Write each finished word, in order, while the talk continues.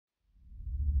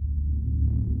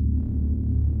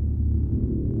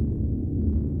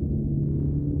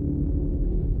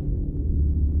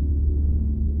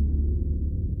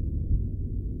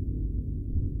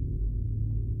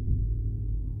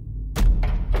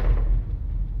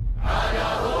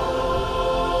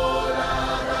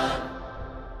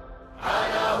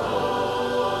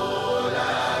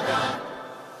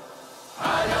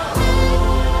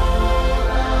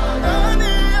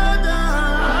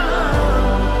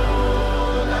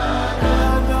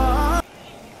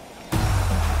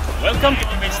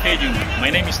Stadium.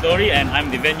 My name is Lori and I'm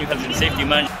the venue health and safety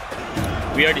manager.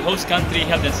 We are the host country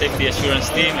health and safety assurance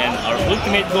team, and our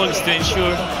ultimate goal is to ensure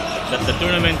that the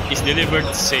tournament is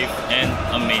delivered safe and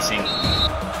amazing.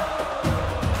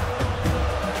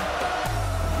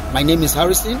 My name is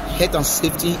Harrison, Health and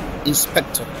Safety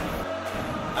Inspector.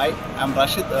 Hi, I'm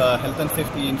Rashid, Health and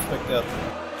Safety Inspector.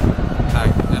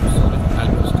 Hi, I'm Solid,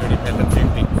 Bayt Stadium Health and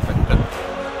Safety Inspector.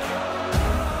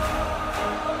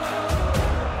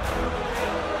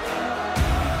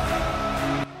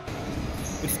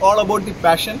 It's all about the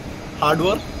passion, hard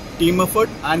work, team effort,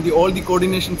 and all the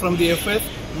coordination from the FS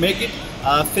make it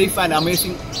safe and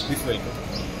amazing this World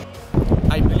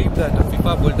Cup. I believe that the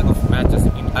FIFA World Cup matches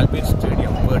in Bayt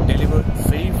Stadium were delivered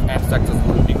safe and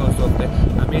successful because of the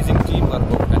amazing teamwork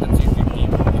of health and safety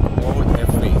team in all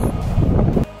FAs.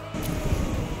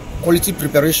 Quality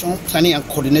preparation, planning and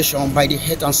coordination by the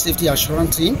health and safety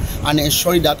assurance team, and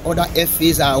ensuring that other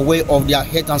FAs are aware of their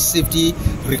health and safety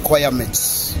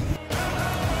requirements.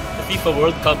 The FIFA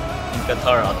World Cup in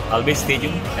Qatar at Bayt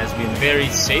Stadium has been very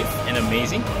safe and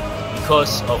amazing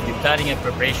because of the planning and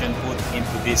preparation put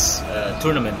into this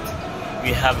tournament.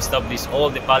 We have established all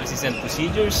the policies and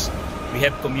procedures. We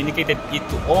have communicated it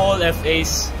to all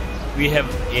FAs. We have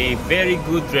a very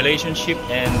good relationship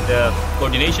and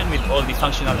coordination with all the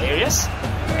functional areas.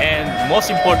 And most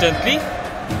importantly,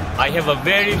 I have a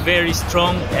very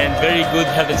strong and very good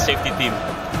health and safety team.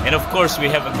 And of course, we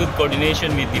have a good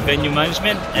coordination with the venue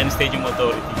management and stadium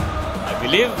authority. I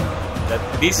believe that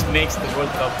this makes the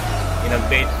World Cup in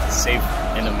Bayt safe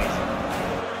and amazing.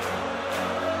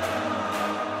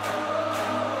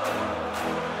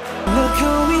 Look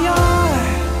who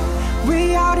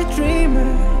we are the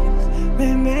dreamers, we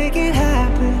make it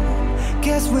happen,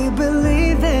 guess we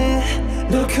believe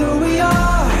it. Look who we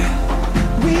are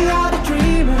the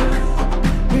dreamers,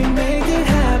 we make it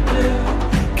happen,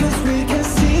 cause we can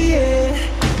see it.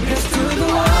 It's to the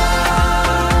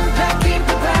one that keep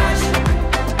the passion,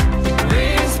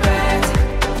 respect,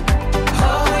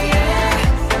 oh yeah.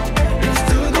 It's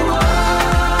to the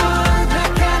one that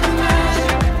can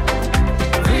imagine,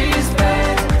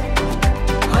 respect,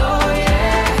 oh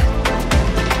yeah.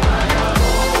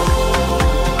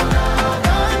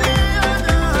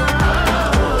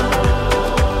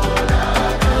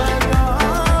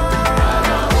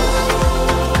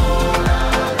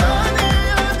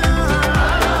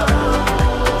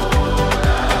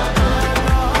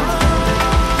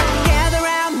 Gather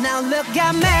round now, look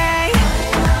at me.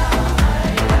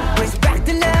 Respect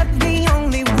and love the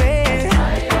only way.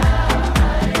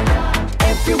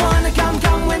 If you wanna come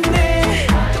with me.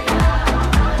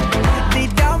 The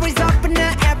door is open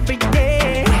every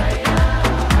day.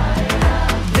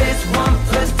 This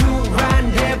 1+2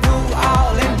 rendezvous,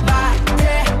 all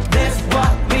invited. This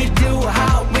what we do,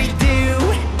 how we do.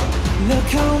 Look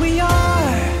who we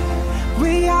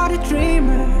are the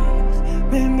dreamers,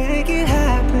 we make it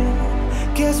happen,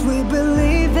 guess we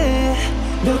believe it.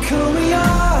 Look who we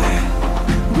are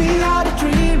the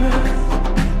dreamers,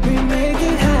 we make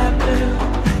it happen,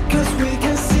 cause we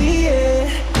can see it.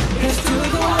 It's to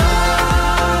the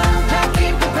one that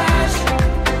keep the passion,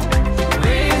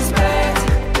 respect,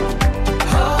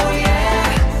 oh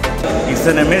yeah. It's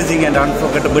an amazing and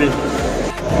unforgettable.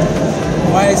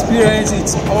 My experience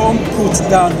is home put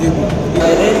down here.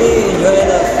 I really enjoyed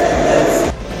it.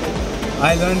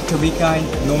 I learned to be kind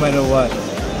no matter what,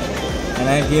 and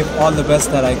I gave all the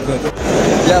best that I could.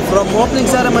 Yeah, from opening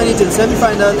ceremony till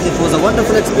semi-final, it was a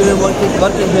wonderful experience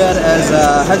working here as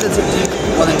a health and safety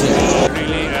volunteer.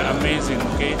 Really amazing,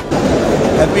 okay?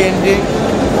 Happy ending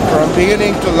from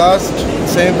beginning to last.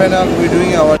 Semi-final, we're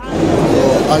doing our.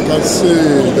 I can say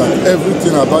that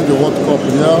everything about the World Cup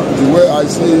here, the way I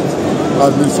see it,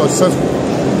 has been successful.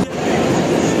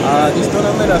 This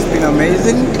tournament has been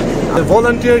amazing. The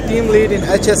volunteer team lead in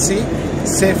HSC,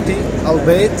 safety,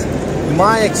 Bayt.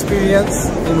 My experience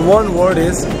in one word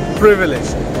is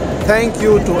privilege. Thank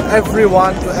you to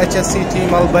everyone, to HSC team,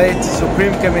 Bayt,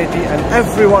 Supreme Committee, and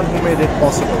everyone who made it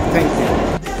possible. Thank you.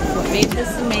 What made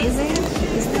this amazing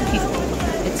is the people.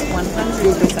 It's 100%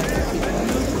 the people.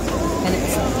 And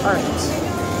it's art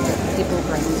that people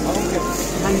bring all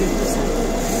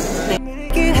 100%.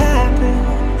 Make it happen,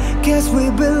 guess we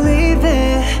believe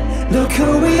it. Look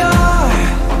who we are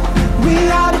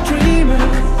the